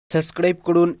Subscribe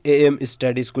করুন am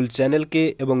study school চ্যানেলকে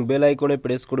এবং বেল আইকনে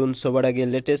প্রেস করুন সবার আগে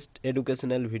লেটেস্ট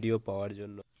এডুকেশনাল ভিডিও পাওয়ার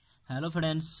জন্য। Hello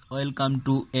friends, welcome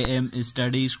to am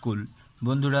study school.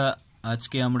 বন্ধুরা,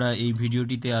 আজকে আমরা এই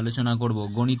ভিডিওটিতে আলোচনা করব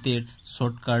গণিতের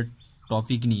শর্টকাট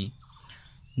টপিক নিয়ে।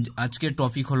 আজকের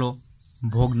টপিক হলো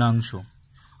ভগ্নাংশ।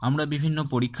 আমরা বিভিন্ন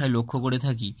পরীক্ষায় লক্ষ্য করে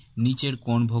থাকি নিচের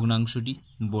কোন ভগ্নাংশটি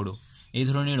বড়। এই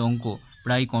ধরনের অঙ্ক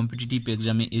প্রায় কম্পিটিটিভ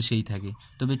এক্সামে এসেই থাকে।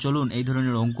 তবে চলুন এই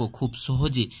ধরনের অঙ্ক খুব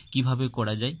সহজে কিভাবে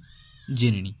করা যায়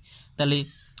জেনে নিই। তাহলে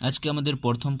আজকে আমাদের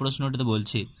প্রথম প্রশ্নটা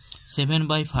বলছে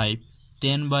 7/5,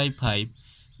 10/5,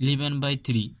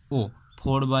 11/3 ও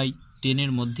 4/10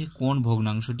 মধ্যে কোন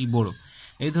ভগ্নাংশটি বড়।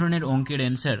 এই ধরনের অঙ্কের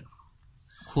অ্যান্সার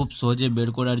খুব সহজে বের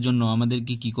করার জন্য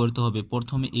আমাদেরকে কি করতে হবে,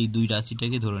 প্রথমে এই দুই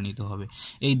রাশিটাকে ধরে নিতে হবে।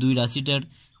 এই দুই রাশিটার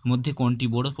মধ্যে কোনটি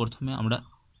বড় প্রথমে আমরা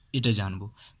এটা জানবো।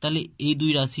 তাহলে এই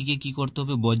দুই রাশিকে কি করতে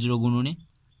হবে, বজ্র গুণনে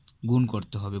গুণ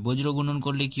করতে হবে। বজ্র গুণন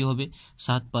করলে কি হবে,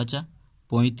 7×5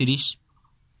 = 35,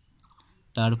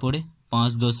 তারপরে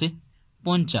 5×10 =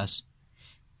 50।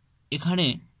 এখানে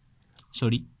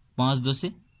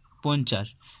 5×10 = 50।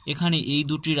 এখানে এই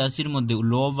দুটি রাশির মধ্যে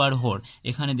লব আর হর,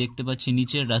 এখানে দেখতে পাচ্ছি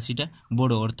নিচের রাশিটা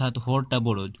বড়, অর্থাৎ হরটা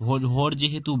বড়। হর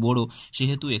যেহেতু বড়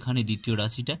সেহেতু এখানে দ্বিতীয়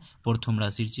রাশিটা প্রথম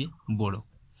রাশির চেয়ে বড়।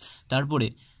 তারপরে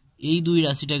এই দুই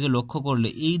রাশিটাকে লক্ষ্য করলে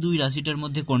এই দুই রাশিটার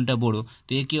মধ্যে কোনটা বড়,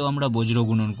 তো একেও আমরা বজ্র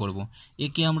গুণন করব।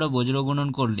 একে আমরা বজ্র গুণন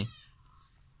করলে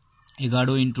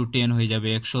 11 × 10 হয়ে যাবে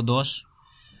 110,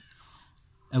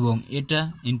 এবং এটা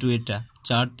ইন্টু এটা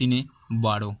 4×3 =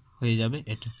 12 হয়ে যাবে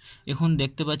এটা। এখন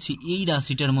দেখতে পাচ্ছি এই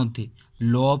রাশিটার মধ্যে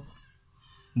লব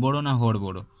বড় না হর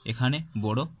বড়, এখানে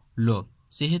বড় লব,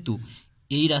 সেহেতু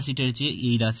এই রাশিটার চেয়ে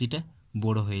এই রাশিটা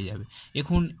বড় হয়ে যাবে।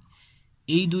 এখন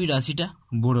এই দুই রাশিটা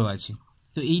বড় আছে,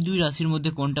 তো এই দুই রাশির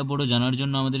মধ্যে কোনটা বড় জানার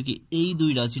জন্য আমাদেরকে এই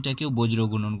দুই রাশিটাকেও বজ্র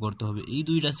গুণন করতে হবে। এই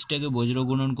দুই রাশিটাকে বজ্র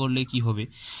গুণন করলে কি হবে,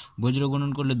 বজ্র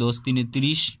গুণন করলে 10×3 =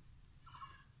 30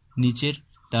 নিচের,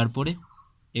 তারপরে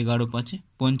 11×5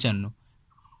 = 55।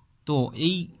 তো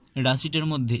এই রাশিটার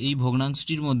মধ্যে, এই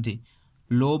ভগ্নাংশটির মধ্যে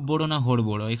লব বড় না হর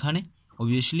বড়, এখানে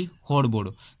অবভিয়াসলি হর বড়,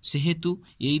 সেহেতু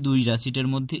এই দুই রাশিটার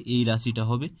মধ্যে এই রাশিটা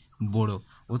হবে বড়।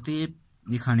 অতএব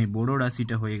এখানে বড়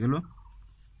রাশিটা হয়ে গেল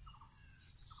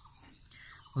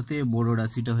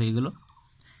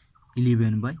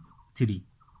 11/3।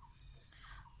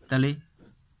 তাহলে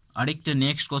আরেকটা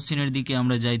নেক্সট কোশ্চেনের দিকে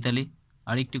আমরা যাই। তাহলে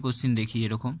আরেকটি কোশ্চেন দেখি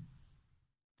এরকম।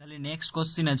 তাহলে নেক্সট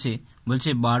কোশ্চেন আছে, বলছে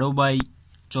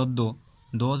 12/14,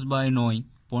 10/9,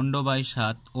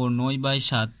 15/7 ও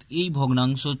 9/7 এই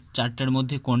ভগ্নাংশ চারটার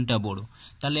মধ্যে কোনটা বড়।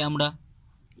 তাহলে আমরা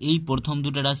এই প্রথম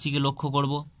দুটো রাশিকে লক্ষ্য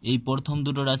করব। এই প্রথম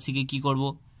দুটো রাশিকে কি করব,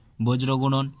 বজ্র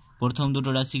গুণন। প্রথম দুটো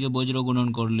রাশিকে বজ্র গুণন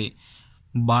করলে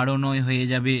 12×9 হয়ে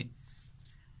যাবে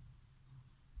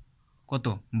কত,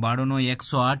 12×9 =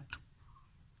 108,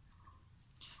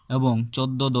 এবং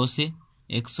 14×10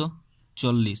 =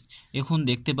 140। এখন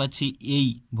দেখতে পাচ্ছি এই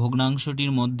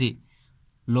ভগ্নাংশটির মধ্যে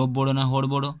লব বড় না হর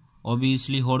বড়,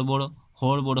 অবভিয়াসলি হর বড়।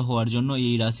 হর বড় হওয়ার জন্য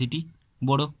এই রাশিটি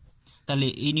বড়। তাহলে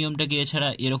এই নিয়মটাকে এছাড়া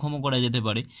এরকমও করা যেতে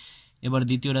পারে। এবার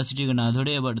দ্বিতীয় রাশিটিকে না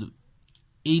ধরে এবার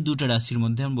এই দুটো রাশির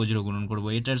মধ্যে আমরা বজ্র গুণন করব।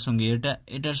 এটার সঙ্গে এটা,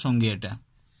 এটার সঙ্গে এটা,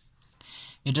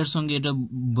 এটার সঙ্গে এটা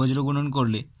বজ্র গুণন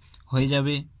করলে হয়ে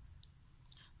যাবে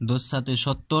 10×7 =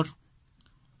 70,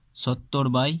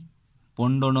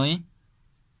 70/15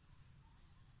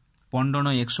 =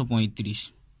 135।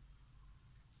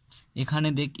 এখানে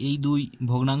দেখ এই দুই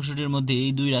ভগ্নাংশটির মধ্যে,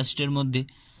 এই দুই রাশিটার মধ্যে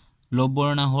লব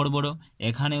বড় না হর বড়,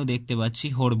 এখানেও দেখতে পাচ্ছি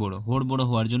হর বড়। হর বড়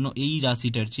হওয়ার জন্য এই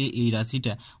রাশিটার চেয়ে এই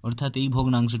রাশিটা, অর্থাৎ এই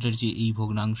ভগ্নাংশটার চেয়ে এই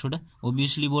ভগ্নাংশটা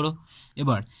অবভিয়াসলি বড়।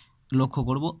 এবার লক্ষ্য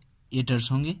করব এটার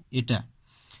সঙ্গে এটা।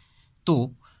 তো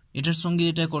এটার সঙ্গে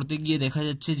এটা করতে গিয়ে দেখা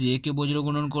যাচ্ছে যে একে বজ্র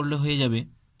গুণন করলে হয়ে যাবে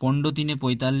 15×3 =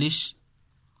 45,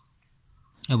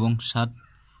 এবং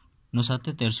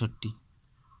 7×9 = 63।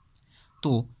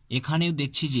 তো এখানেও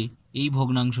দেখছি যে এই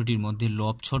ভগ্নাংশটির মধ্যে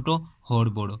লব ছোট, হর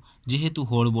বড়। যেহেতু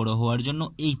হর বড় হওয়ার জন্য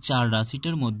এই চার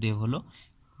রাশিটার মধ্যে হলো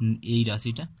এই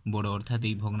রাশিটা বড়, অর্থাৎ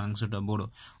এই ভগ্নাংশটা বড়।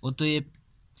 অতএব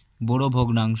বড়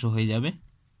ভগ্নাংশ হয়ে যাবে,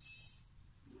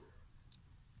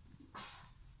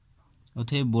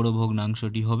 অতএব বড়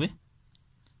ভগ্নাংশটি হবে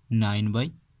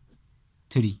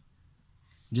 9/3।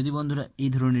 যদি বন্ধুরা এই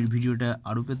ধরনের ভিডিওটা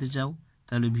আরও পেতে চাও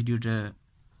তাহলে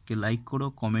ভিডিওটাকে লাইক করো,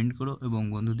 কমেন্ট করো এবং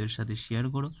বন্ধুদের সাথে শেয়ার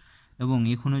করো। এবং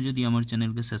এখনও যদি আমার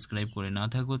চ্যানেলকে সাবস্ক্রাইব করে না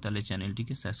থাকো তাহলে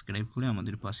চ্যানেলটিকে সাবস্ক্রাইব করে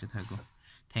আমাদের পাশে থাকো।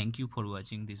 Thank you for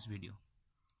watching this video.